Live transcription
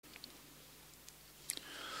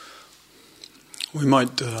We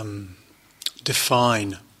might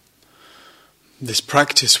define this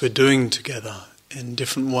practice we're doing together in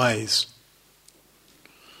different ways.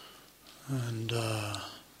 And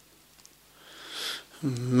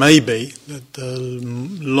maybe that the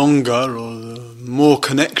longer or the more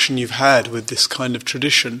connection you've had with this kind of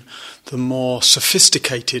tradition, the more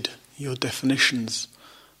sophisticated your definitions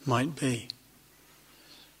might be.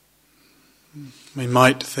 We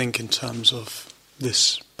might think in terms of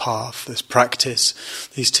this path, this practice,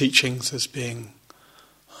 these teachings as being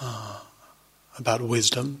about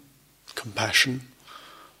wisdom, compassion,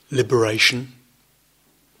 liberation.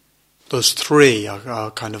 Those three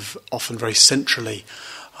are kind of often very centrally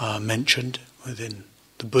mentioned within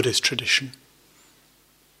the Buddhist tradition.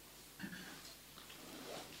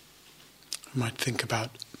 We might think about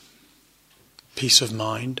peace of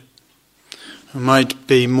mind. We might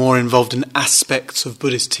be more involved in aspects of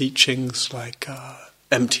Buddhist teachings like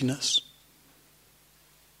emptiness.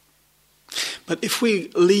 But if we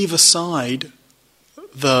leave aside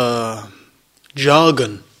the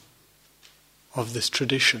jargon of this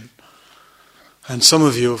tradition, and some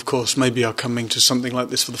of you, of course, maybe are coming to something like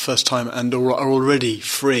this for the first time and are already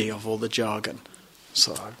free of all the jargon,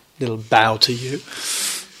 so a little bow to you.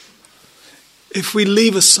 If we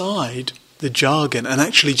leave aside the jargon and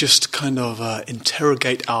actually just kind of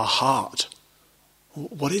interrogate our heart,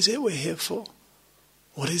 what is it we're here for?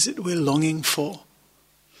 What is it we're longing for?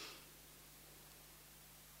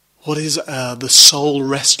 What is the soul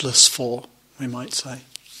restless for, we might say?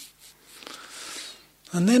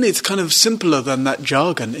 And then it's kind of simpler than that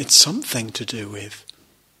jargon. It's something to do with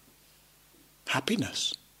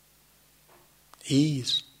happiness,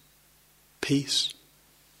 ease, peace,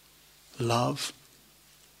 love,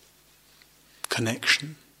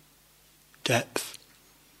 connection, depth,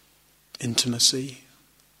 intimacy,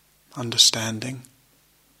 understanding.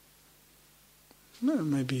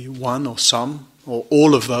 Maybe one or some, or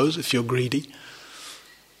all of those if you're greedy.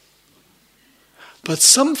 But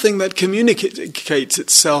something that communicates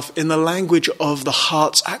itself in the language of the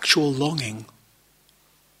heart's actual longing,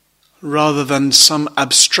 rather than some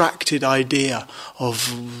abstracted idea of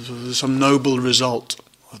some noble result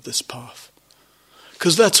of this path.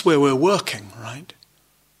 Because that's where we're working, right?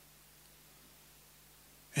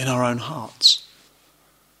 In our own hearts.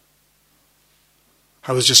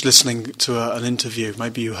 I was just listening to an interview,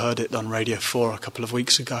 maybe you heard it on Radio 4 a couple of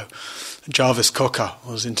weeks ago. Jarvis Cocker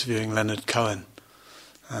was interviewing Leonard Cohen.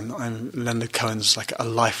 And Leonard Cohen's like a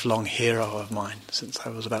lifelong hero of mine since I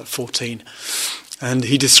was about 14. And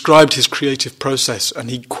he described his creative process and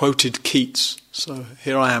he quoted Keats. So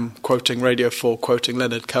here I am quoting Radio 4, quoting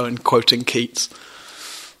Leonard Cohen, quoting Keats.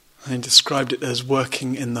 And he described it as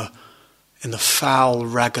working in the foul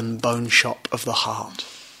rag and bone shop of the heart.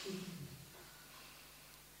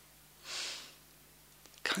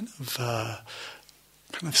 Kind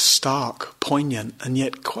of stark, poignant, and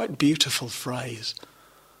yet quite beautiful phrase.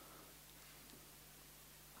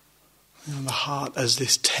 You know, the heart as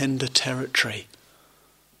this tender territory.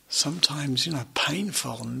 Sometimes,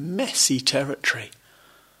 painful, messy territory.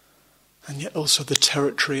 And yet also the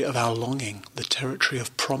territory of our longing, the territory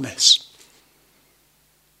of promise.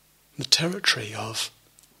 The territory of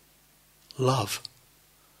love,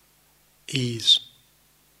 ease,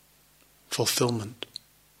 fulfillment,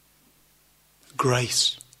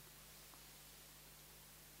 grace.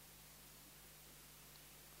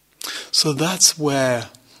 So that's where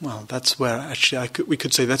actually we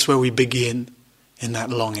could say that's where we begin in that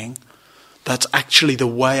longing. That's actually the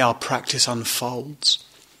way our practice unfolds.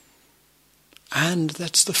 And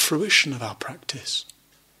that's the fruition of our practice.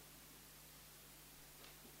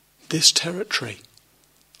 This territory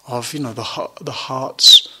of, the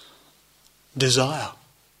heart's desire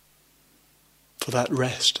for that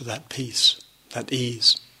rest, that peace, that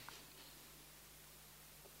ease.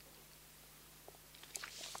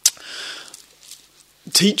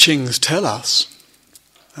 Teachings tell us,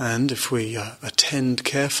 and if we attend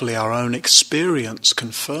carefully, our own experience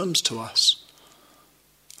confirms to us,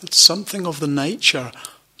 that something of the nature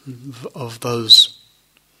of those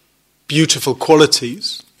beautiful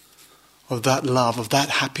qualities, of that love, of that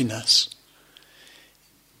happiness,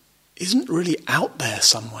 isn't really out there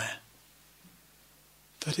somewhere.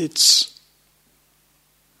 That it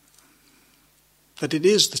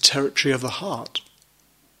is the territory of the heart.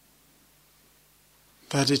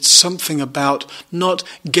 That it's something about not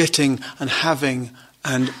getting and having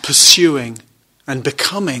and pursuing and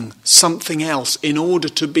becoming something else in order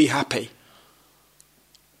to be happy,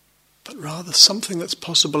 but rather something that's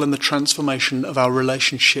possible in the transformation of our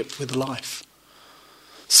relationship with life.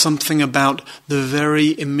 Something about the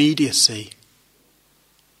very immediacy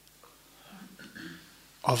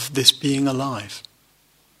of this being alive.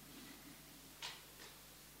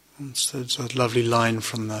 And so it's a lovely line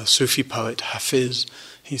from the Sufi poet Hafiz.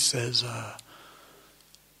 He says,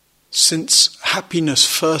 since happiness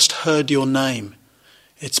first heard your name,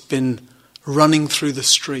 it's been running through the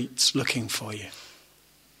streets looking for you.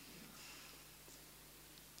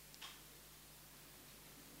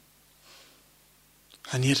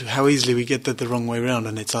 And yet how easily we get that the wrong way around,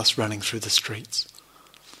 and it's us running through the streets,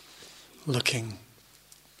 looking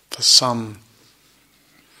for some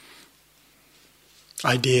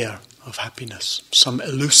idea of happiness, some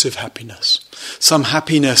elusive happiness, some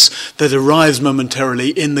happiness that arrives momentarily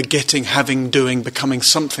in the getting, having, doing, becoming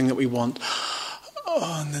something that we want.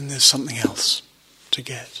 Oh, and then there's something else to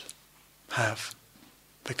get, have,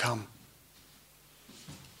 become.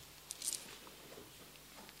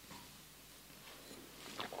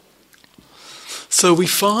 So we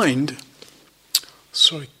find,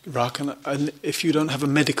 Rakan, and if you don't have a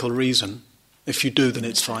medical reason, if you do, then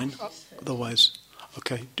it's fine. Otherwise,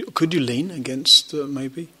 okay. Could you lean against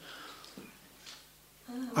maybe?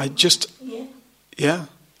 Yeah.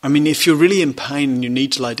 I mean, if you're really in pain and you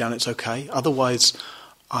need to lie down, it's okay. Otherwise,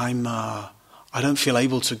 I don't feel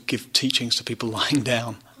able to give teachings to people lying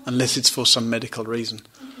down unless it's for some medical reason.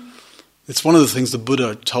 It's one of the things the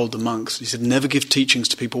Buddha told the monks. He said, never give teachings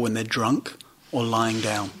to people when they're drunk or lying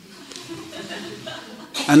down.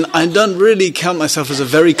 And I don't really count myself as a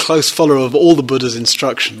very close follower of all the Buddha's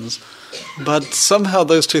instructions, but somehow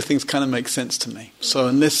those two things kind of make sense to me. So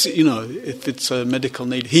unless, if it's a medical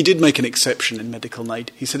need, he did make an exception in medical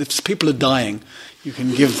need. He said if people are dying, you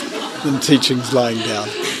can give them teachings lying down.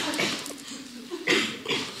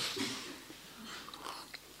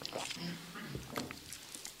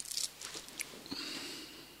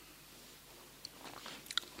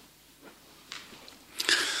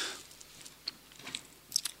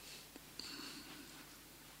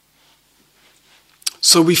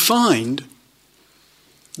 So we find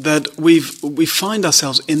that we find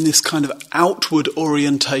ourselves in this kind of outward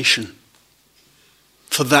orientation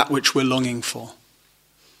for that which we're longing for.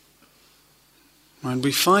 And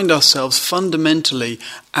we find ourselves fundamentally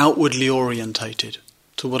outwardly orientated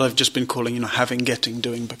to what I've just been calling, having, getting,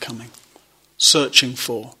 doing, becoming, searching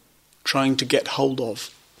for, trying to get hold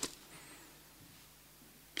of.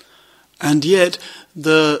 And yet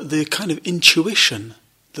the kind of intuition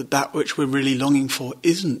that which we're really longing for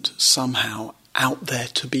isn't somehow out there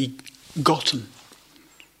to be gotten.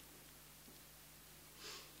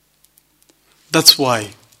 That's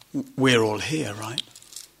why we're all here, right?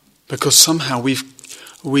 Because somehow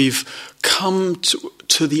we've come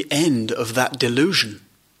to the end of that delusion.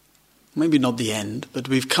 Maybe not the end, but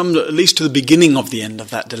we've come at least to the beginning of the end of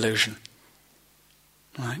that delusion.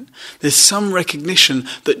 Right? There's some recognition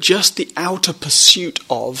that just the outer pursuit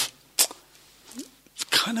of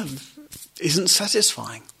kind of isn't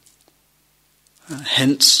satisfying.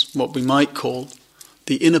 Hence what we might call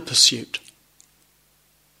the inner pursuit.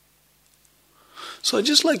 So I'd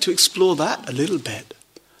just like to explore that a little bit.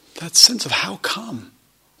 That sense of how come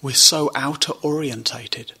we're so outer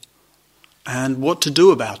orientated and what to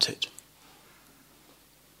do about it.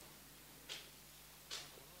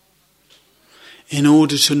 In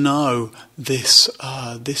order to know this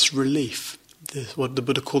relief, what the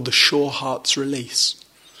Buddha called the sure heart's release.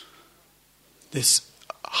 This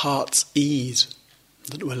heart's ease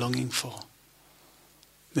that we're longing for.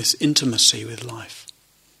 This intimacy with life.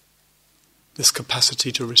 This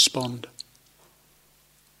capacity to respond.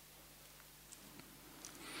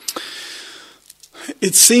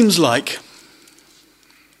 It seems like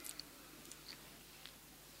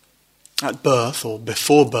at birth or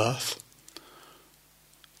before birth,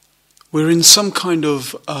 we're in some kind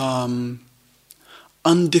of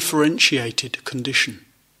undifferentiated condition.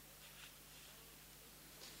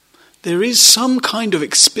 There is some kind of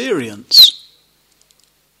experience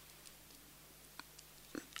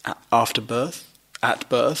after birth, at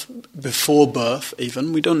birth, before birth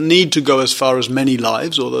even. We don't need to go as far as many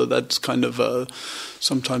lives, although that's kind of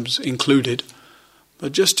sometimes included.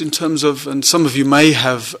 But just in terms of, and some of you may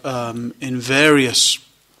have in various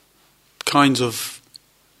kinds of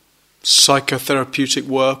psychotherapeutic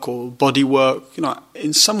work or body work,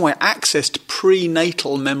 in some way accessed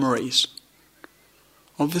prenatal memories.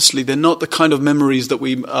 Obviously, they're not the kind of memories that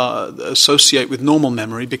we associate with normal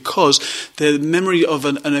memory because they're the memory of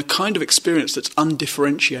a kind of experience that's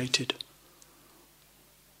undifferentiated.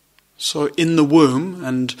 So in the womb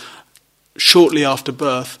and shortly after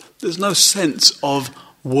birth, there's no sense of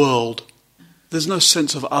world. There's no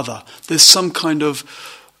sense of other. There's some kind of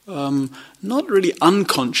not really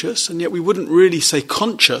unconscious, and yet we wouldn't really say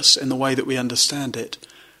conscious in the way that we understand it,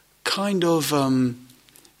 kind of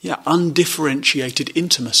undifferentiated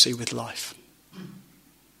intimacy with life.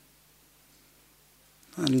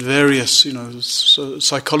 And various,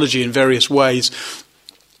 psychology in various ways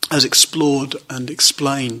has explored and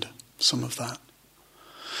explained some of that.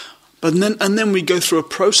 But then we go through a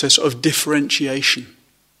process of differentiation.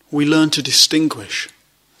 We learn to distinguish,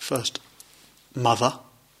 first, mother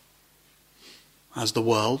as the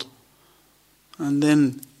world, and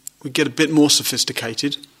then we get a bit more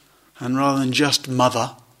sophisticated, and rather than just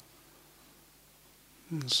mother,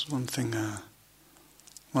 that's one thing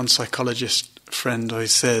one psychologist friend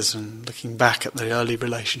always says, and looking back at the early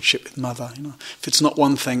relationship with mother, if it's not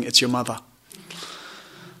one thing, it's your mother.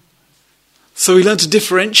 So we learn to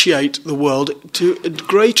differentiate the world to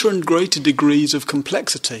greater and greater degrees of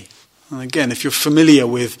complexity. And again, if you're familiar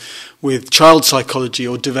with child psychology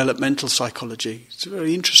or developmental psychology, it's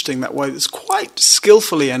very interesting that way. It's quite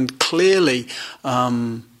skillfully and clearly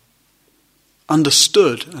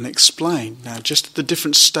understood and explained now, just the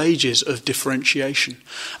different stages of differentiation,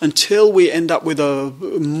 until we end up with a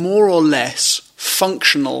more or less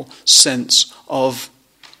functional sense of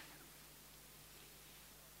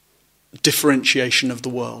differentiation of the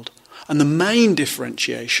world. And the main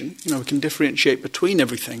differentiation, we can differentiate between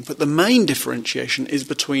everything, but the main differentiation is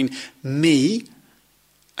between me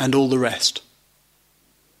and all the rest.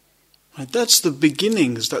 Right? That's the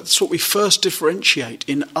beginnings, that's what we first differentiate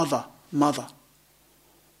in other, mother.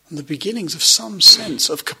 And the beginnings of some sense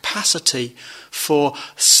of capacity for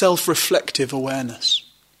self-reflective awareness.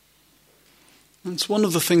 And it's one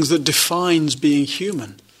of the things that defines being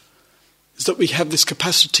human, is that we have this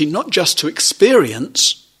capacity not just to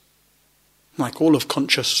experience, like all of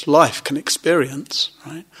conscious life can experience,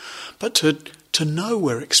 right? But to know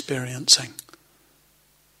we're experiencing,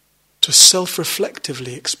 to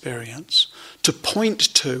self-reflectively experience, to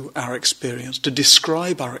point to our experience, to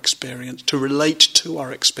describe our experience, to relate to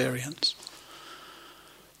our experience.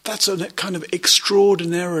 That's a kind of an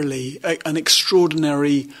extraordinary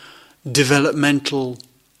developmental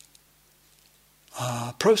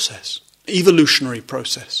process, evolutionary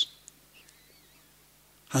process.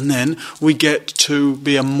 And then we get to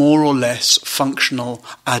be a more or less functional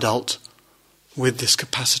adult with this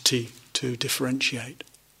capacity to differentiate,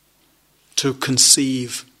 to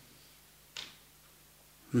conceive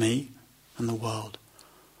me and the world,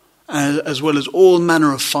 as well as all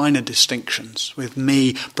manner of finer distinctions, with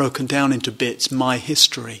me broken down into bits, my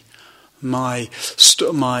history, my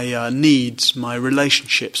needs, my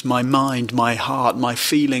relationships, my mind, my heart, my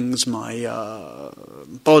feelings, my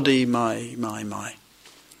body, my.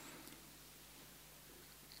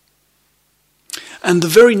 And the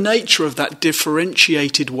very nature of that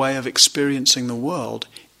differentiated way of experiencing the world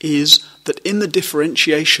is that in the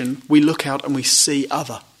differentiation we look out and we see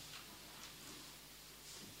other.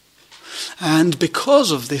 And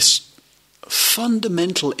because of this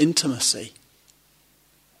fundamental intimacy,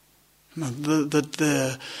 we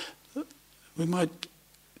might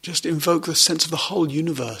just invoke the sense of the whole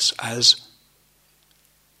universe as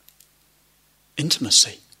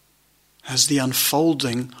intimacy, as the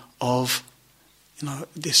unfolding of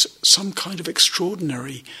this some kind of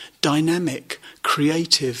extraordinary, dynamic,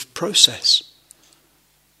 creative process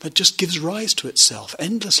that just gives rise to itself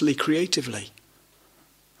endlessly, creatively.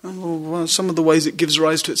 And some of the ways it gives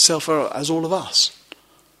rise to itself are as all of us.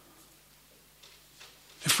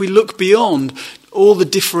 If we look beyond all the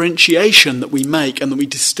differentiation that we make and that we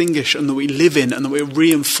distinguish and that we live in and that we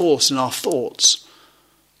reinforce in our thoughts,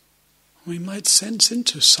 we might sense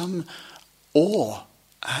into some awe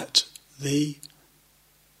at the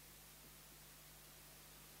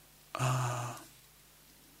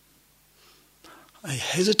I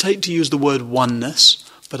hesitate to use the word oneness,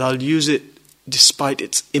 but I'll use it despite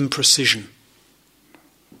its imprecision.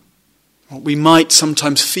 What we might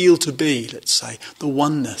sometimes feel to be, let's say, the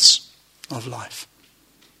oneness of life.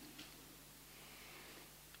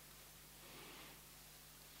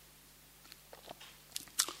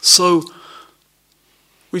 So,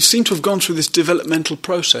 we seem to have gone through this developmental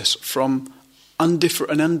process from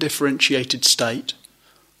an undifferentiated state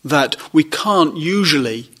that we can't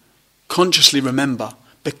usually consciously remember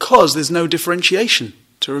because there's no differentiation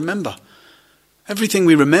to remember. Everything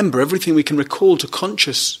we remember, everything we can recall to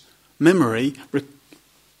conscious memory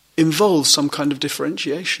involves some kind of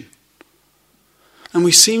differentiation. And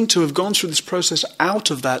we seem to have gone through this process out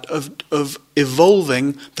of that, of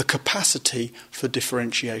evolving the capacity for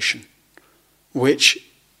differentiation, which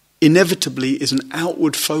inevitably is an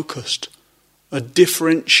outward focused, a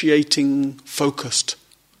differentiating focused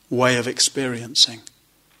way of experiencing.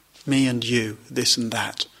 Me and you, this and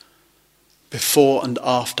that, before and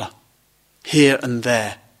after, here and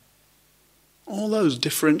there. All those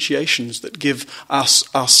differentiations that give us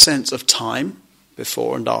our sense of time,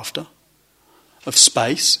 before and after, of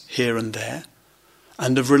space, here and there,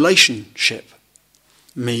 and of relationship,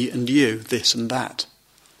 me and you, this and that.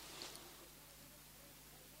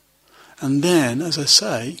 And then, as I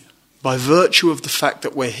say, by virtue of the fact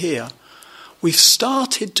that we're here, we've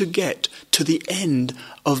started to get to the end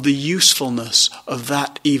of the usefulness of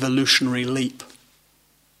that evolutionary leap,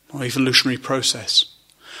 or evolutionary process.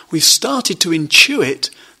 We've started to intuit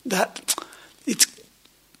that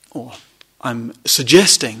I'm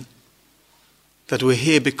suggesting that we're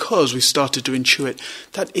here because we started to intuit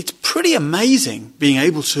that it's pretty amazing being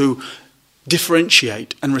able to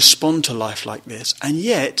differentiate and respond to life like this, and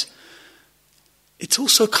yet it's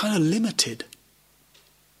also kind of limited.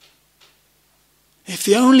 If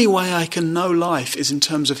the only way I can know life is in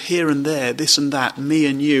terms of here and there, this and that, me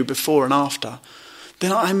and you, before and after,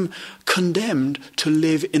 then I'm condemned to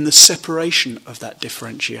live in the separation of that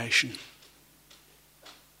differentiation.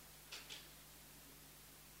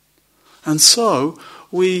 And so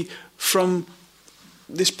we, from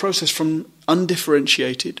this process from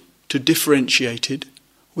undifferentiated to differentiated,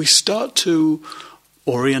 we start to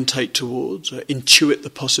orientate towards, or intuit the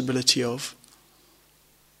possibility of,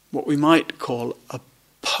 what we might call a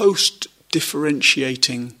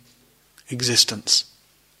post-differentiating existence.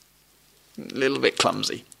 A little bit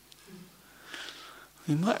clumsy.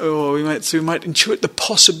 We might intuit the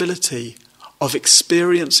possibility of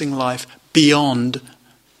experiencing life beyond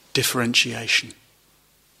differentiation.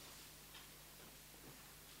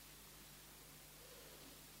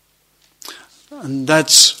 And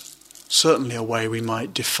that's certainly a way we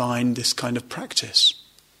might define this kind of practice.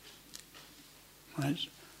 Right?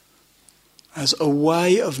 As a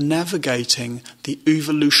way of navigating the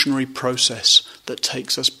evolutionary process that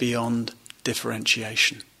takes us beyond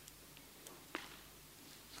differentiation.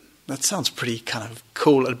 That sounds pretty kind of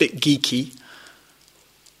cool, a bit geeky.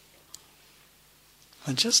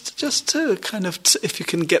 And just to kind of, if you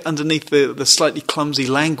can get underneath the slightly clumsy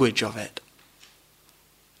language of it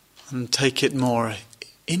and take it more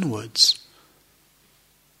inwards,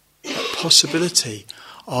 that possibility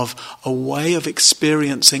of a way of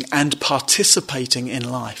experiencing and participating in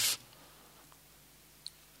life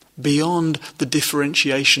beyond the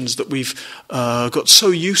differentiations that we've got so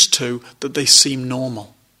used to that they seem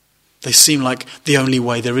normal. They seem like the only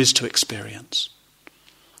way there is to experience.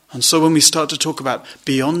 And so when we start to talk about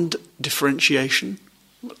beyond differentiation,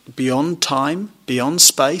 beyond time, beyond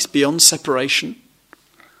space, beyond separation,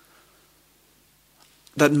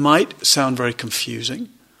 that might sound very confusing,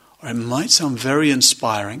 or it might sound very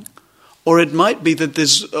inspiring, or it might be that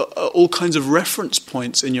there's all kinds of reference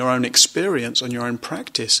points in your own experience, on your own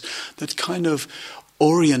practice, that kind of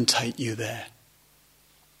orientate you there,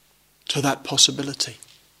 to that possibility.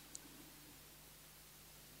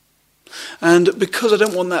 And because I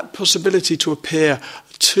don't want that possibility to appear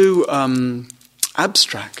too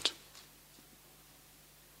abstract,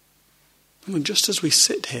 just as we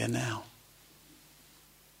sit here now,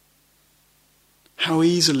 how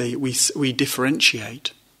easily we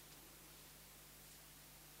differentiate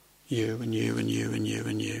you and you and you and you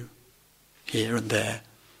and you, here and there.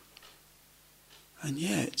 And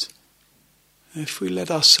yet, if we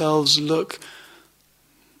let ourselves look,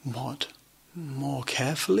 more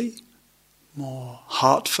carefully, more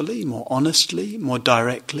heartfully, more honestly, more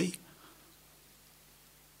directly,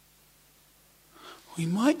 we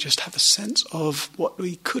might just have a sense of what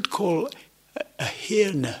we could call a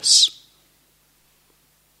here-ness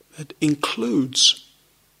that includes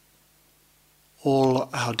all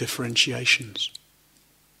our differentiations.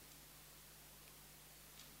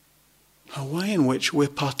 A way in which we're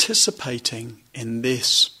participating in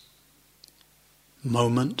this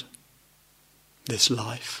moment, this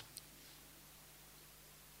life,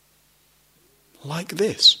 like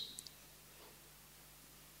this.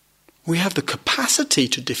 We have the capacity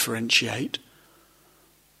to differentiate,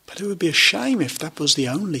 but it would be a shame if that was the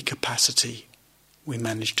only capacity we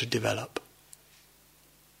managed to develop.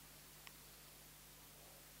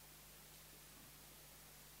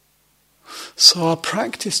 So our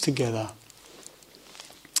practice together,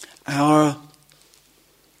 our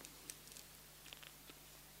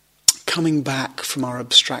coming back from our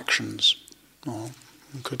abstractions, or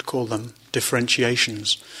we could call them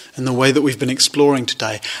differentiations, in the way that we've been exploring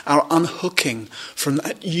today, our unhooking from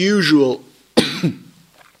that usual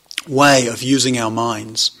way of using our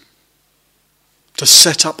minds to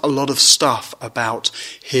set up a lot of stuff about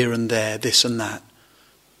here and there, this and that,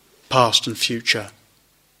 past and future,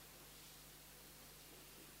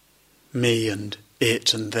 me and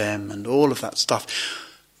it and them and all of that stuff.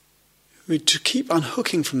 to keep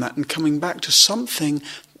unhooking from that and coming back to something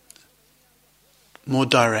more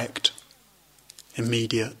direct,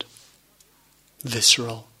 immediate,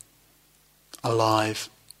 visceral, alive,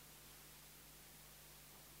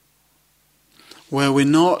 where we're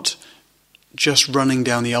not just running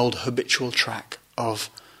down the old habitual track of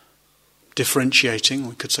differentiating,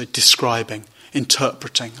 we could say describing,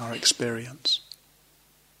 interpreting our experience.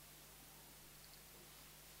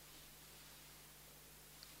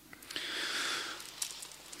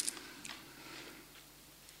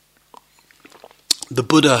 The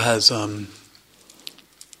Buddha has a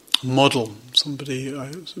model. Somebody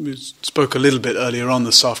spoke a little bit earlier on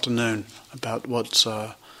this afternoon about what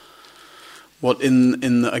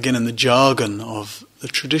in the jargon of the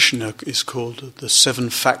tradition is called the 7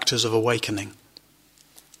 factors of awakening.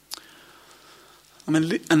 I'm a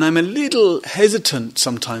little hesitant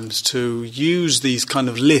sometimes to use these kind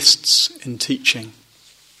of lists in teaching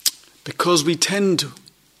because we're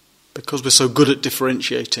so good at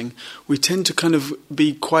differentiating, we tend to kind of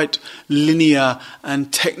be quite linear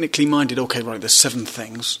and technically minded. Okay, right, there's 7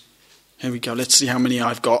 things. Here we go, let's see how many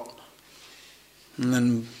I've got. And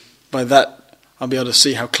then by that, I'll be able to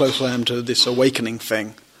see how close I am to this awakening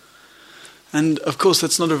thing. And of course,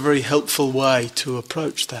 that's not a very helpful way to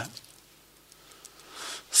approach that.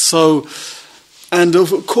 So, and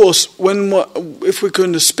of course, if we're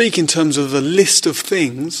going to speak in terms of a list of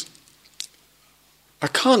things, I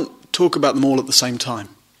can't talk about them all at the same time.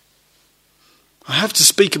 I have to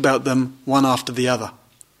speak about them one after the other,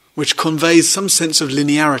 which conveys some sense of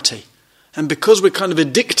linearity. And because we're kind of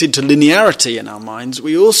addicted to linearity in our minds,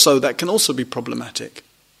 that can also be problematic.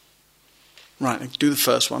 Right, I do the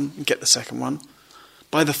first one and get the second one.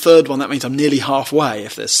 By the third one, that means I'm nearly halfway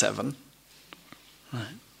if there's 7. Right.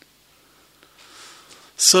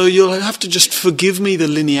 So you'll have to just forgive me the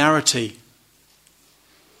linearity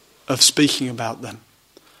of speaking about them.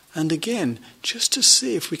 And again, just to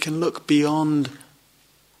see if we can look beyond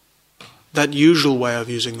that usual way of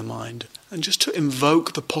using the mind and just to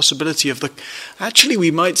invoke the possibility of actually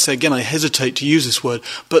we might say, again, I hesitate to use this word,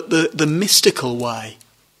 but the mystical way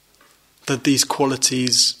that these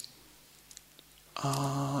qualities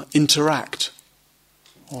interact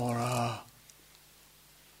or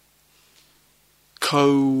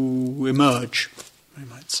co-emerge, we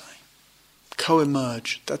might say.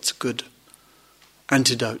 Co-emerge, that's a good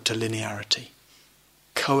antidote to linearity.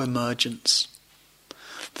 Co-emergence.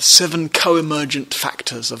 The 7 co-emergent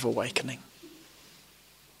factors of awakening.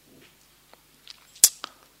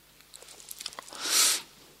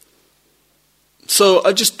 So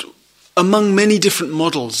among many different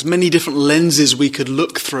models, many different lenses we could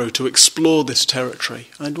look through to explore this territory,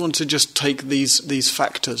 I'd want to just take these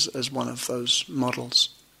factors as one of those models.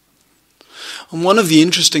 And one of the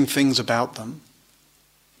interesting things about them,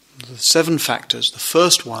 the 7 factors, the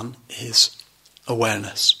first one is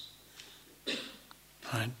awareness.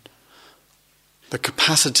 Right? The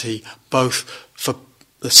capacity both for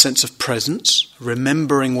the sense of presence,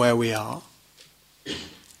 remembering where we are,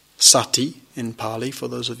 sati in Pali, for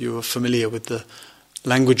those of you who are familiar with the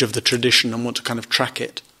language of the tradition and want to kind of track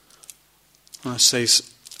it. When I say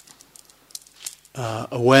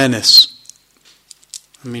awareness,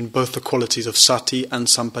 I mean both the qualities of sati and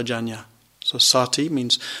sampajanya. So sati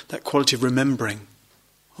means that quality of remembering.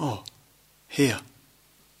 Oh, here,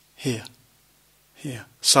 here, here.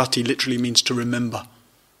 Sati literally means to remember.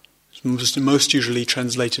 It's most usually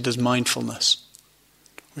translated as mindfulness,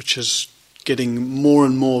 which is getting more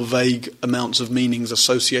and more vague amounts of meanings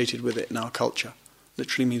associated with it in our culture.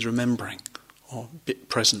 Literally means remembering, or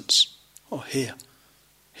presence, or here,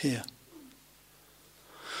 here.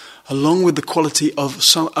 Along with the quality of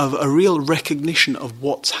a real recognition of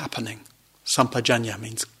what's happening. Sampajanya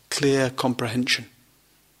means clear comprehension.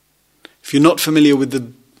 If you're not familiar with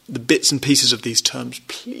the bits and pieces of these terms,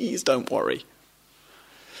 please don't worry.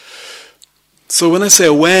 So when I say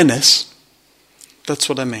awareness, that's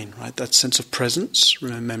what I mean, right? That sense of presence,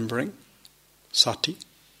 remembering, sati,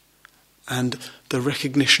 and the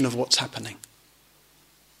recognition of what's happening.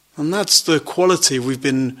 And that's the quality we've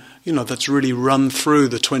been, that's really run through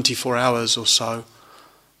the 24 hours or so.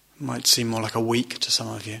 It might seem more like a week to some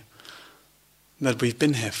of you, that we've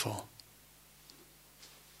been here for.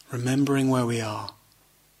 Remembering where we are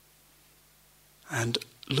and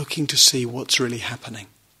looking to see what's really happening.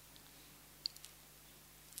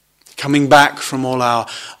 Coming back from all our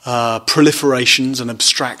proliferations and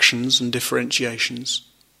abstractions and differentiations,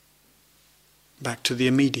 back to the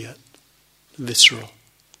immediate, visceral.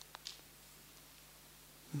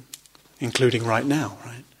 Including right now,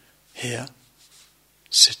 right? Here,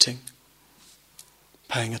 sitting,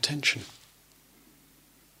 paying attention.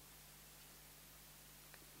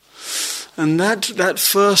 And that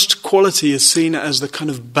first quality is seen as the kind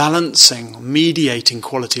of balancing, mediating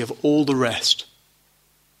quality of all the rest.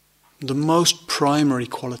 The most primary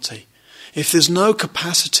quality. If there's no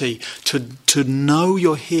capacity to know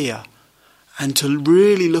you're here and to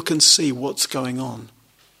really look and see what's going on,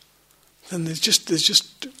 then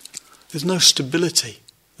there's no stability.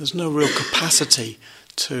 There's no real capacity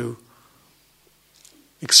to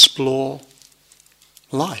explore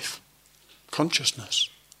life, consciousness,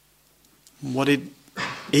 what it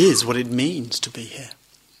is, what it means to be here.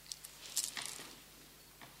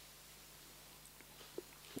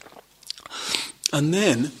 And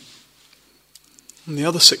then, in the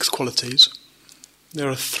other 6 qualities, there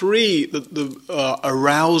are 3 that are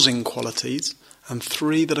arousing qualities and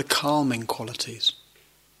 3 that are calming qualities.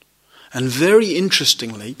 And very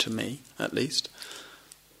interestingly, to me at least,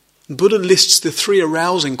 Buddha lists the 3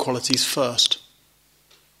 arousing qualities first.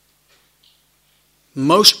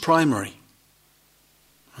 Most primary,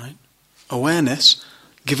 right? Awareness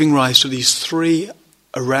giving rise to these 3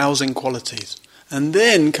 arousing qualities. And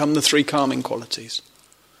then come the 3 calming qualities.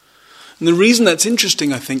 And the reason that's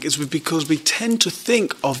interesting, I think, is because we tend to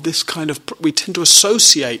think of this we tend to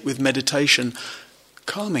associate with meditation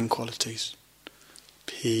calming qualities.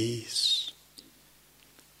 Peace,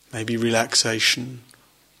 maybe relaxation,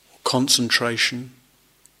 concentration,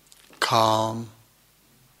 calm.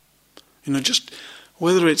 Just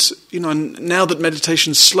whether it's, now that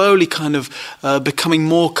meditation's slowly kind of becoming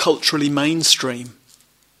more culturally mainstream,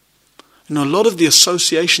 a lot of the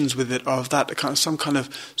associations with it are of that kind of some kind of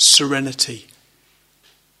serenity,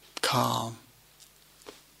 calm.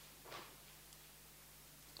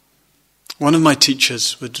 One of my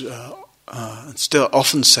teachers would, and still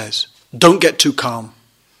often says, "Don't get too calm.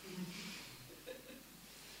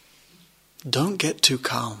 Don't get too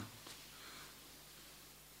calm,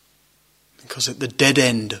 because at the dead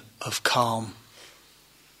end of calm."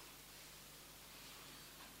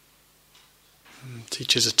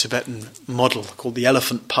 Teaches a Tibetan model called the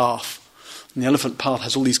elephant path. And the elephant path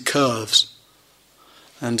has all these curves.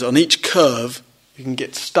 And on each curve, you can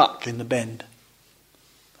get stuck in the bend.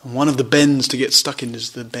 And one of the bends to get stuck in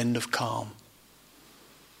is the bend of calm.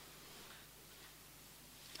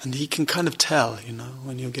 And he can kind of tell,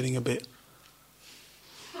 when you're getting a bit,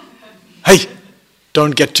 "Hey,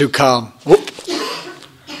 don't get too calm." Whoop.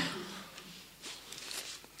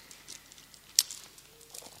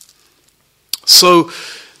 So,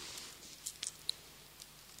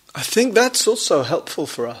 I think that's also helpful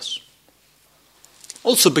for us.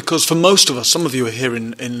 Also because for most of us, some of you are here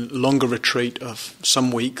in longer retreat of some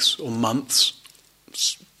weeks or months.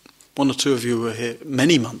 1 or 2 of you are here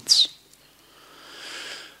many months.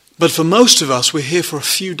 But for most of us, we're here for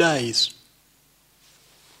a few days.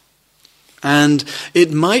 And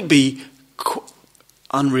it might be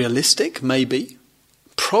unrealistic, maybe,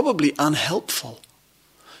 probably unhelpful,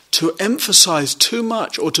 to emphasize too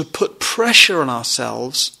much or to put pressure on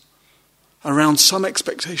ourselves around some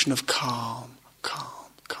expectation of calm,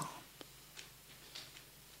 calm, calm.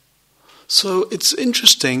 So it's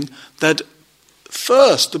interesting that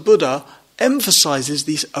first the Buddha emphasizes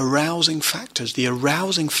these arousing factors, the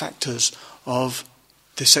arousing factors of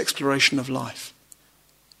this exploration of life.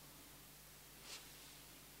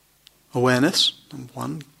 Awareness, number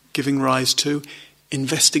 1, giving rise to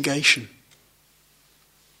investigation.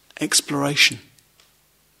 Exploration.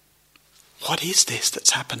 What is this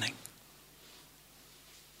that's happening?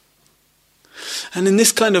 And in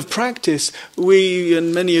this kind of practice, we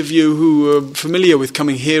and many of you who are familiar with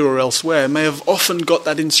coming here or elsewhere may have often got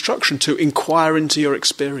that instruction to inquire into your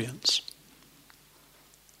experience.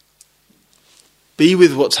 Be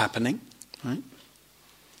with what's happening, right?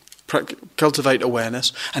 Cultivate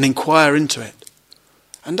awareness and inquire into it.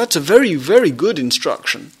 And that's a very, very good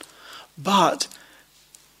instruction. But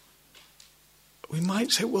we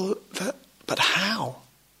might say, but how?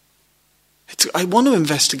 I want to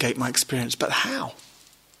investigate my experience, but how?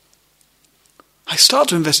 I start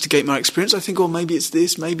to investigate my experience, I think, maybe it's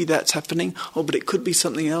this, maybe that's happening, but it could be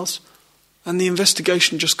something else. And the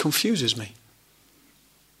investigation just confuses me.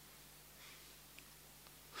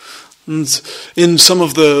 And in some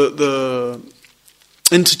of the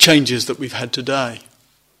interchanges that we've had today,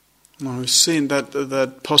 we've seen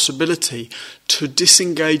that possibility to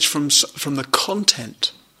disengage from the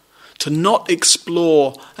content, to not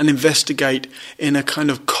explore and investigate in a kind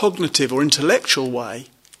of cognitive or intellectual way,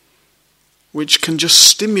 which can just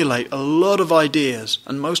stimulate a lot of ideas,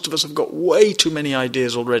 and most of us have got way too many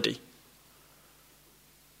ideas already.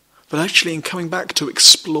 But actually in coming back to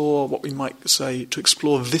explore, what we might say, to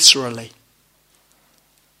explore viscerally,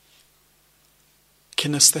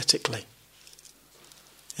 kinesthetically,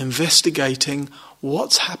 investigating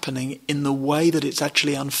what's happening in the way that it's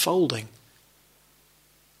actually unfolding.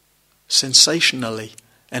 Sensationally,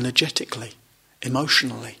 energetically,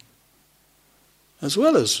 emotionally, as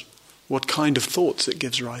well as what kind of thoughts it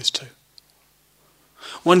gives rise to.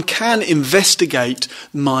 One can investigate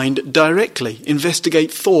mind directly,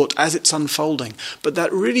 investigate thought as it's unfolding, but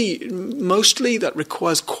that really, mostly, that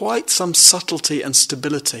requires quite some subtlety and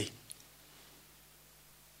stability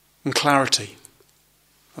and clarity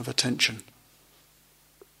of attention.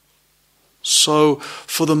 So,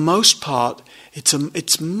 for the most part,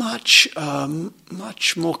 it's much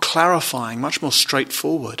more clarifying, much more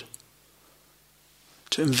straightforward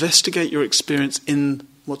to investigate your experience in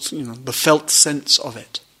what's the felt sense of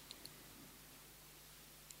it.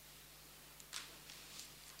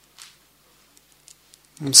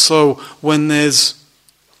 And so, when there's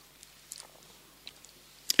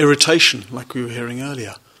irritation, like we were hearing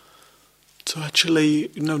earlier, to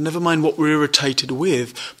actually, never mind what we're irritated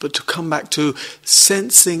with, but to come back to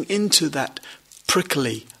sensing into that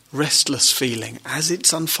prickly, restless feeling as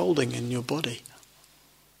it's unfolding in your body.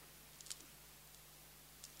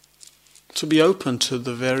 To be open to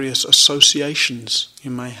the various associations you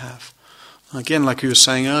may have. Again, like you were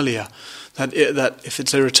saying earlier, that if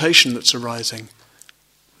it's irritation that's arising,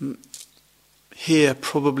 here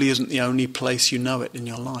probably isn't the only place you know it in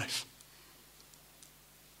your life.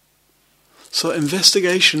 So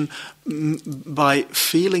investigation by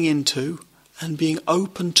feeling into and being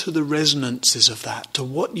open to the resonances of that, to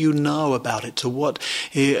what you know about it, to what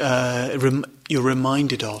you're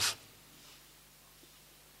reminded of.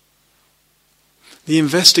 The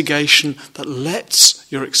investigation that lets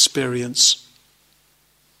your experience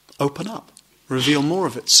open up, reveal more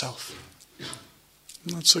of itself.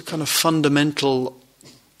 And that's a kind of fundamental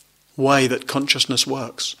way that consciousness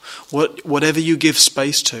works. Whatever you give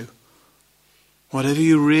space to, whatever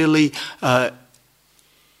you really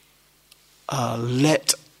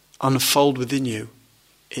let unfold within you,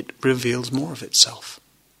 it reveals more of itself.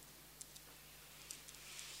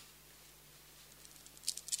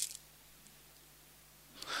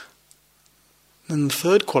 And the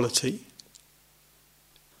third quality,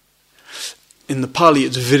 in the Pali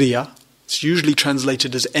it's virya. It's usually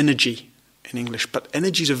translated as energy in English, but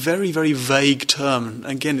energy is a very, very vague term. And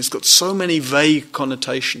again, it's got so many vague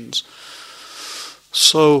connotations.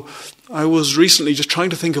 So I was recently just trying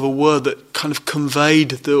to think of a word that kind of conveyed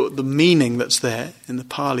the meaning that's there in the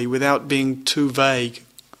Pali without being too vague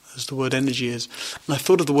as the word energy is. And I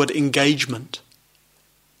thought of the word engagement.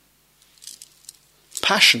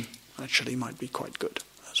 Passion actually might be quite good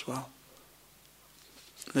as well.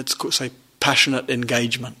 Let's say passionate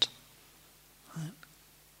engagement. Right?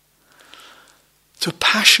 To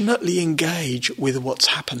passionately engage with what's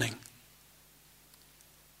happening.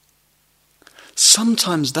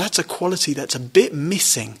 Sometimes that's a quality that's a bit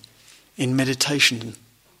missing in meditation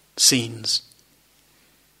scenes.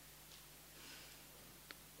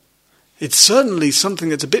 It's certainly something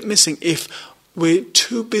that's a bit missing if we're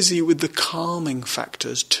too busy with the calming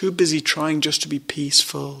factors, too busy trying just to be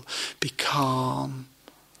peaceful, be calm,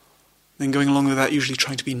 then going along with that usually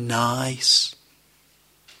trying to be nice.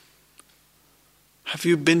 Have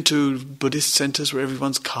you been to Buddhist centers where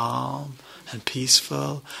everyone's calm and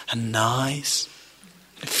peaceful and nice?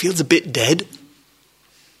 It feels a bit dead,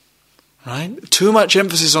 right? Too much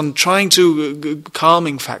emphasis on trying to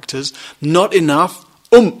calming factors, not enough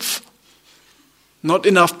oomph. Not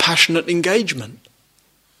enough passionate engagement.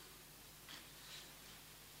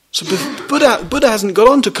 So Buddha hasn't got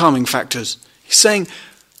on to calming factors. He's saying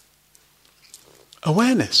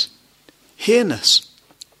awareness, here-ness,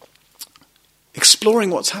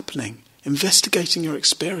 exploring what's happening, investigating your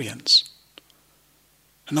experience.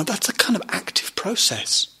 And now that's a kind of active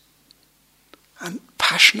process. And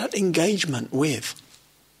passionate engagement with.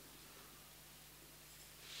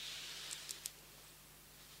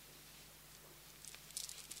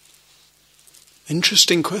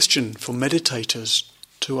 Interesting question for meditators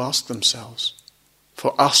to ask themselves,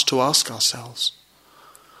 for us to ask ourselves.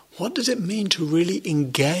 What does it mean to really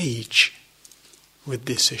engage with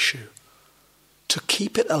this issue? To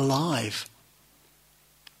keep it alive?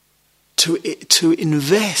 To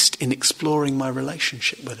invest in exploring my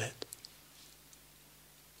relationship with it?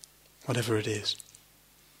 Whatever it is.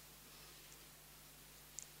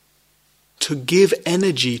 To give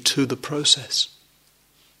energy to the process.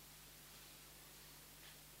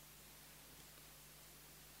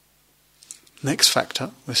 Next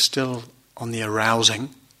factor, we're still on the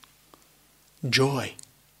arousing. Joy.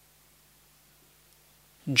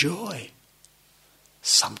 Joy.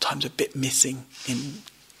 Sometimes a bit missing in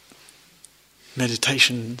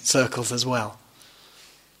meditation circles as well.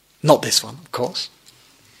 Not this one, of course.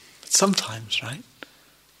 But sometimes, right?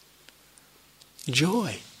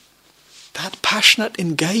 Joy. That passionate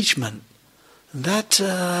engagement. That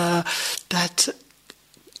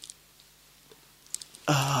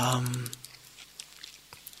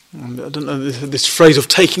I don't know, this phrase of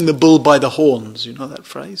taking the bull by the horns, you know that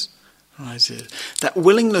phrase? Right, that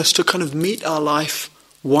willingness to kind of meet our life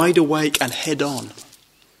wide awake and head on.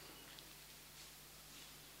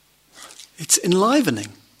 It's enlivening,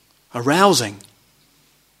 arousing.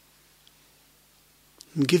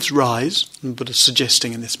 It gives rise, but is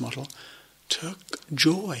suggesting in this model, to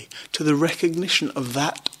joy, to the recognition of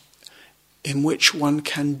that in which one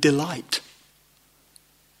can delight.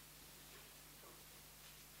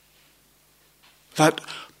 That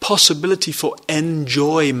possibility for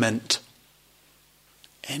enjoyment,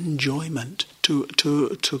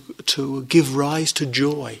 to give rise to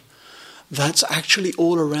joy, that's actually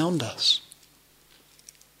all around us.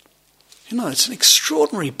 You know, it's an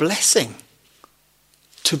extraordinary blessing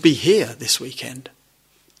to be here this weekend.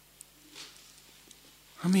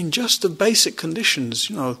 I mean, just the basic conditions,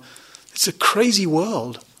 you know, it's a crazy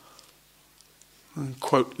world. I'll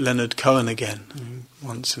quote Leonard Cohen again,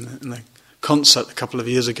 once in the concert a couple of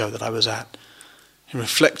years ago that I was at. He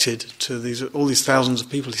reflected to all these thousands of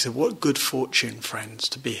people. He said, "What good fortune, friends,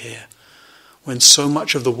 to be here when so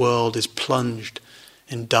much of the world is plunged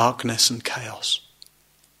in darkness and chaos."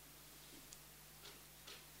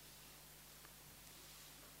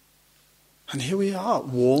 And here we are,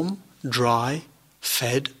 warm, dry,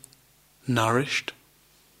 fed, nourished,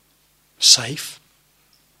 safe,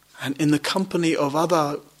 and in the company of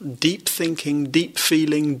other deep thinking, deep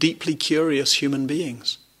feeling, deeply curious human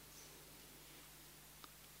beings.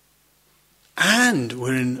 And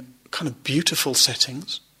we're in kind of beautiful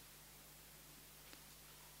settings.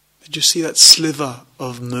 Did you see that sliver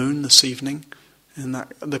of moon this evening in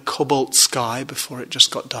the cobalt sky before it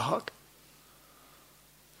just got dark?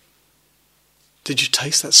 Did you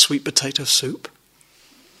taste that sweet potato soup?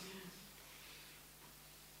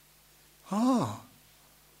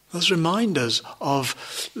 Those reminders of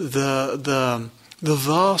the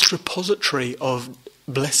vast repository of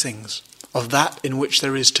blessings, of that in which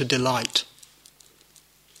there is to delight.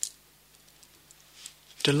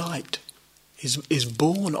 Delight is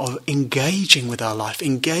born of engaging with our life,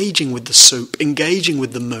 engaging with the soup, engaging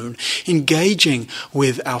with the moon, engaging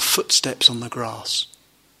with our footsteps on the grass,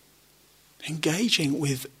 engaging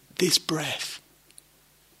with this breath,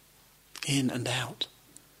 in and out,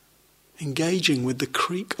 engaging with the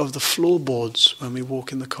creak of the floorboards when we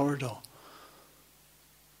walk in the corridor,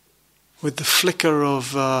 with the flicker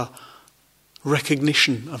of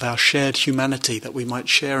recognition of our shared humanity that we might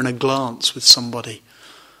share in a glance with somebody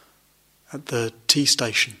at the tea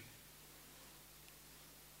station.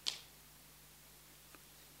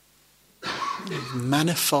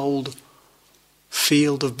 Manifold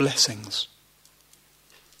field of blessings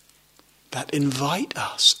that invite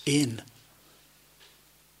us in.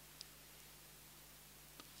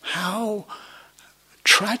 How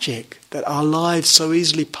tragic that our lives so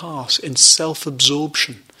easily pass in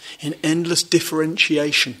self-absorption, in endless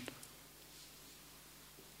differentiation.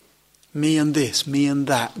 Me and this, me and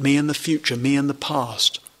that, me and the future, me and the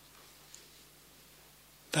past.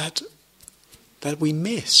 That we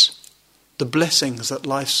miss the blessings that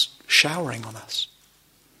life's showering on us.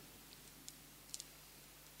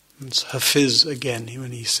 It's Hafiz again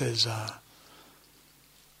when he says,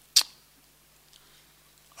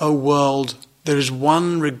 "O world, there is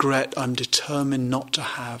one regret I'm determined not to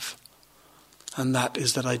have, and that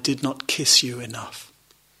is that I did not kiss you enough."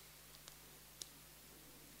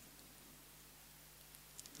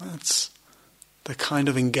 That's the kind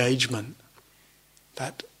of engagement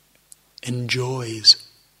that enjoys,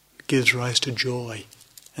 gives rise to joy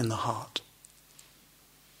in the heart.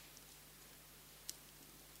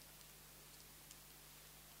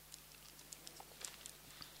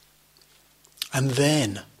 And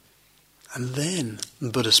then the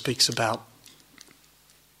Buddha speaks about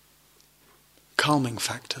calming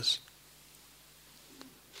factors.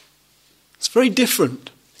 It's very different.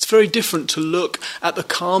 It's very different to look at the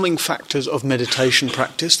calming factors of meditation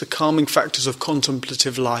practice, the calming factors of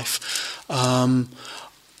contemplative life, on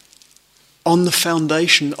the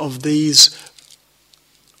foundation of these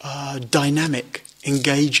dynamic,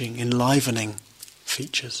 engaging, enlivening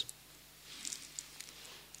features.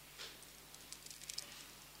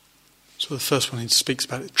 So the first one he speaks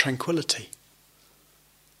about is tranquility.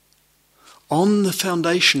 On the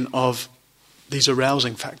foundation of these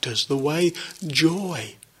arousing factors, the way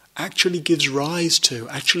joy actually gives rise to,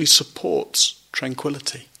 actually supports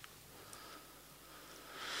tranquility.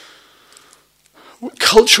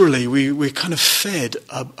 culturally, we're kind of fed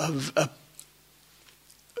a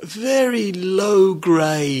very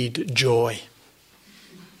low-grade joy.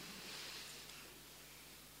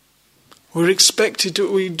 We're expected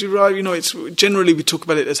to, we derive, it's generally we talk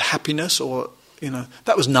about it as happiness, or,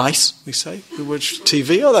 that was nice, we say. We watch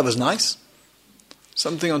TV, that was nice.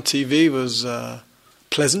 Something on TV was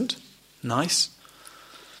pleasant, nice.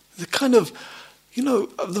 The kind of,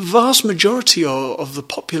 the vast majority of the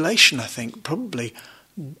population, I think, probably,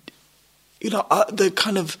 the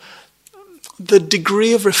kind of, the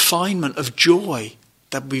degree of refinement of joy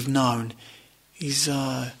that we've known is,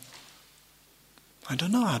 I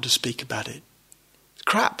don't know how to speak about it.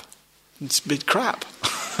 Crap. It's a bit crap.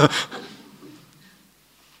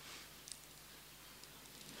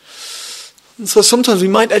 And so sometimes we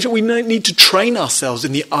might need to train ourselves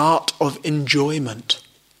in the art of enjoyment.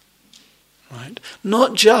 Right?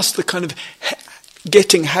 Not just the kind of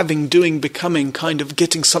getting, having, doing, becoming, kind of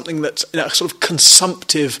getting something that's a sort of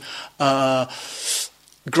consumptive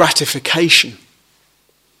gratification.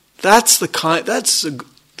 That's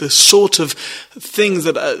the sort of things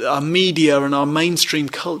that our media and our mainstream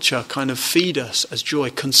culture kind of feed us as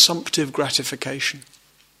joy, consumptive gratification.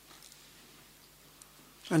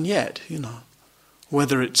 And yet,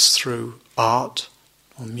 whether it's through art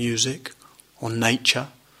or music or nature,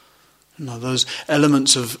 those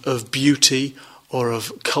elements of beauty or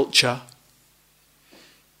of culture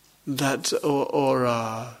that, or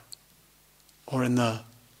in the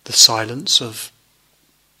silence of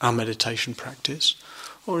our meditation practice,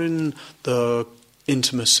 or in the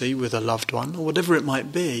intimacy with a loved one, or whatever it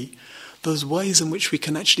might be, those ways in which we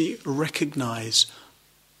can actually recognize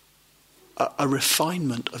a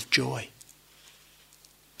refinement of joy.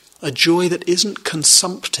 A joy that isn't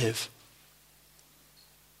consumptive.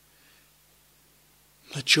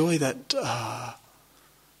 A joy that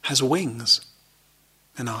has wings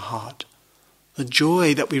in our heart. A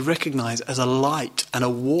joy that we recognize as a light and a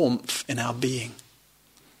warmth in our being.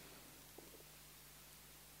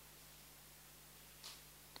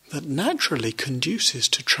 That naturally conduces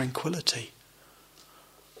to tranquility.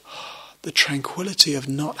 The tranquility of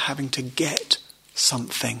not having to get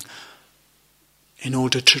something in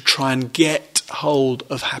order to try and get hold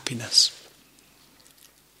of happiness.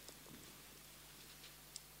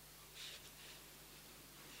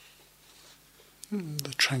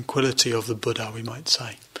 The tranquility of the Buddha, we might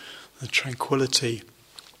say. The tranquility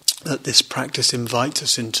that this practice invites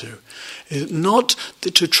us into is not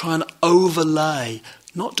to try and overlay,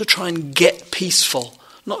 not to try and get peaceful,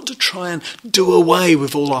 not to try and do away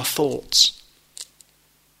with all our thoughts.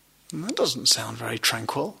 And that doesn't sound very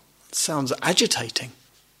tranquil. It sounds agitating.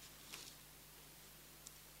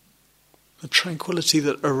 The tranquility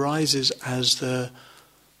that arises as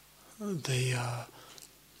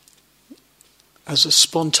as a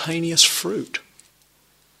spontaneous fruit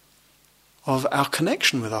of our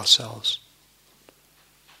connection with ourselves,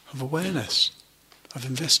 of awareness, of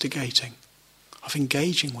investigating, of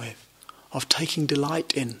engaging with, of taking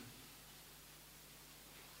delight in.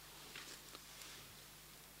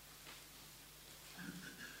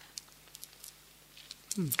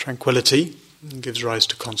 Tranquility gives rise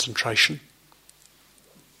to concentration.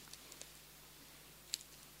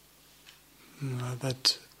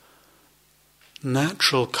 That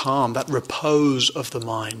natural calm, that repose of the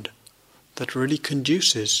mind that really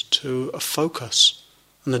conduces to a focus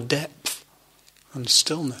and a depth and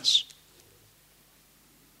stillness,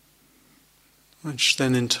 which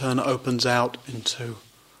then in turn opens out into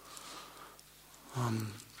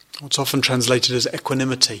what's often translated as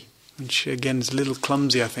equanimity, which again is a little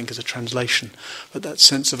clumsy, I think, as a translation, but that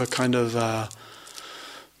sense of a kind of a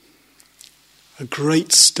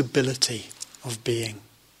great stability of being.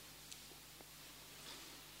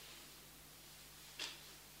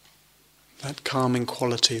 That calming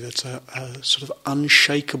quality that's a sort of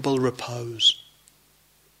unshakable repose.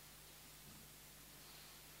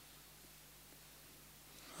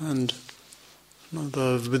 And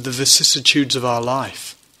with the vicissitudes of our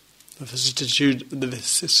life, the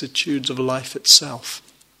vicissitudes of life itself,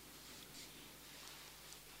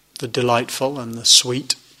 the delightful and the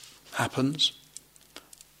sweet happens,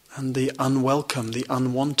 and the unwelcome, the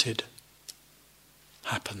unwanted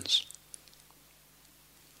happens.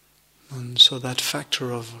 And so that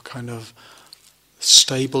factor of a kind of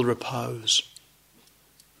stable repose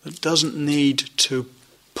that doesn't need to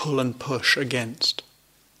pull and push against,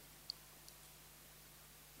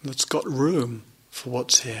 that's got room for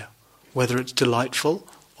what's here, whether it's delightful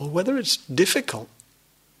or whether it's difficult.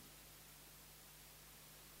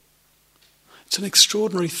 It's an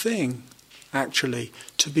extraordinary thing, actually,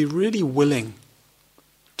 to be really willing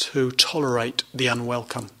to tolerate the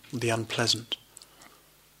unwelcome, the unpleasant,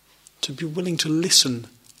 to be willing to listen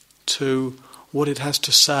to what it has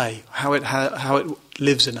to say, how it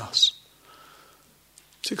lives in us.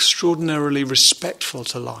 It's extraordinarily respectful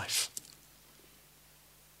to life.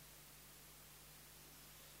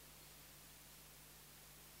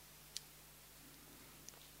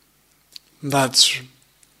 That's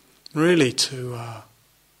really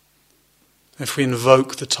if we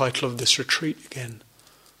invoke the title of this retreat again,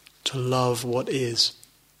 to love what is,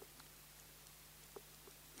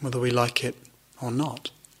 whether we like it or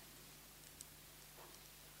not,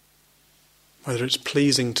 whether it's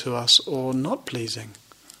pleasing to us or not pleasing.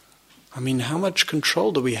 I mean, how much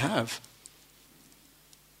control do we have?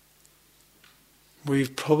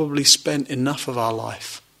 We've probably spent enough of our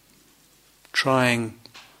life trying,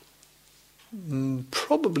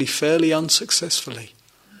 probably fairly unsuccessfully,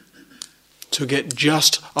 to get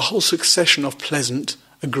just a whole succession of pleasant,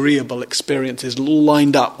 agreeable experiences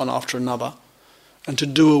lined up one after another, and to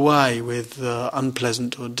do away with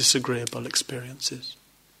unpleasant or disagreeable experiences.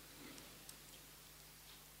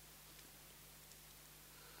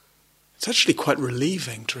 It's actually quite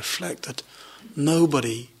relieving to reflect that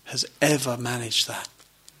nobody has ever managed that.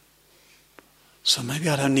 So maybe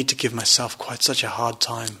I don't need to give myself quite such a hard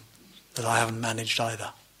time that I haven't managed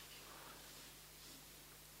either.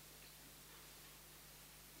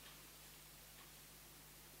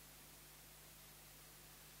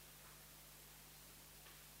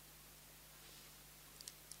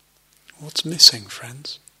 What's missing,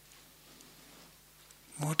 friends?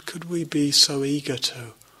 What could we be so eager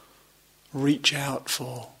to reach out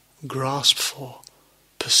for, grasp for,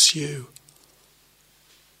 pursue,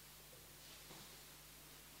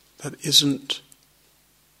 that isn't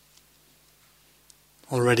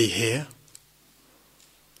already here,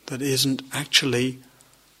 that isn't actually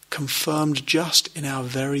confirmed just in our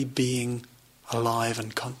very being alive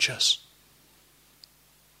and conscious?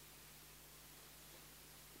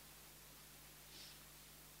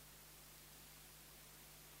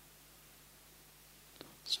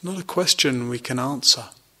 It's not a question we can answer,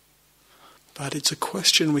 but it's a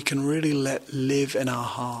question we can really let live in our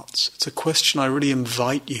hearts. It's a question I really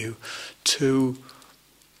invite you to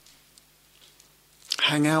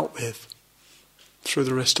hang out with through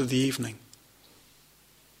the rest of the evening.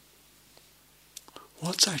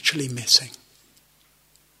 What's actually missing?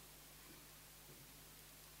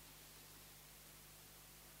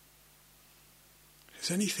 Is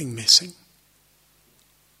anything missing?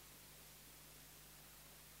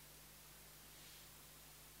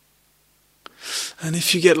 And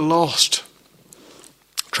if you get lost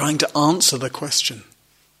trying to answer the question,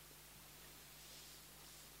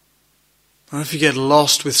 or if you get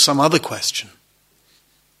lost with some other question,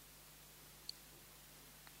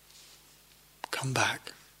 come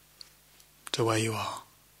back to where you are,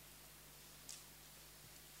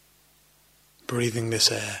 breathing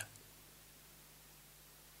this air,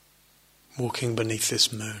 walking beneath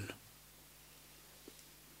this moon.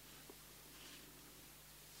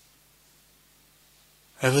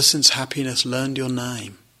 Ever since happiness learned your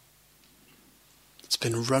name, it's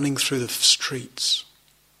been running through the streets,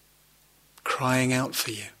 crying out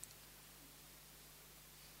for you.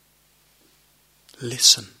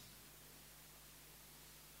 Listen.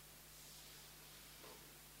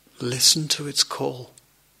 Listen to its call.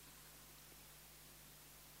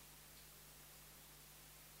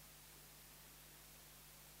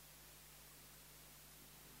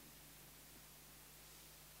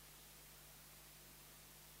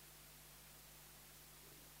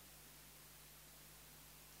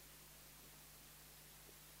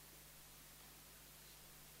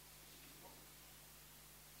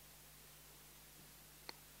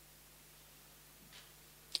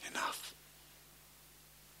 Enough.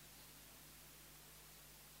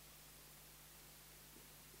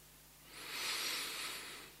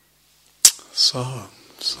 So,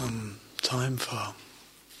 some time for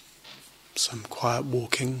some quiet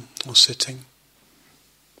walking or sitting.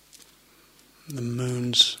 The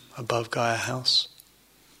moon's above Gaia House.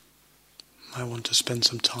 I want to spend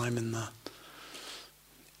some time in the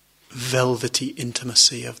velvety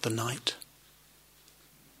intimacy of the night.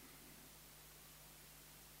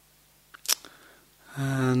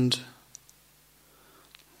 And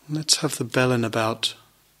let's have the bell in about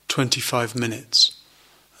 25 minutes,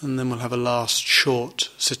 and then we'll have a last short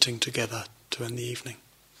sitting together to end the evening.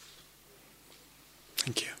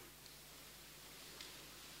 Thank you.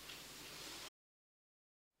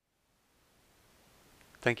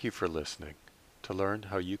 Thank you for listening. To learn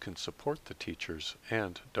how you can support the teachers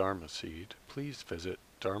and Dharma Seed, please visit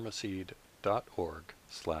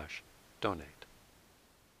dharmaseed.org/donate.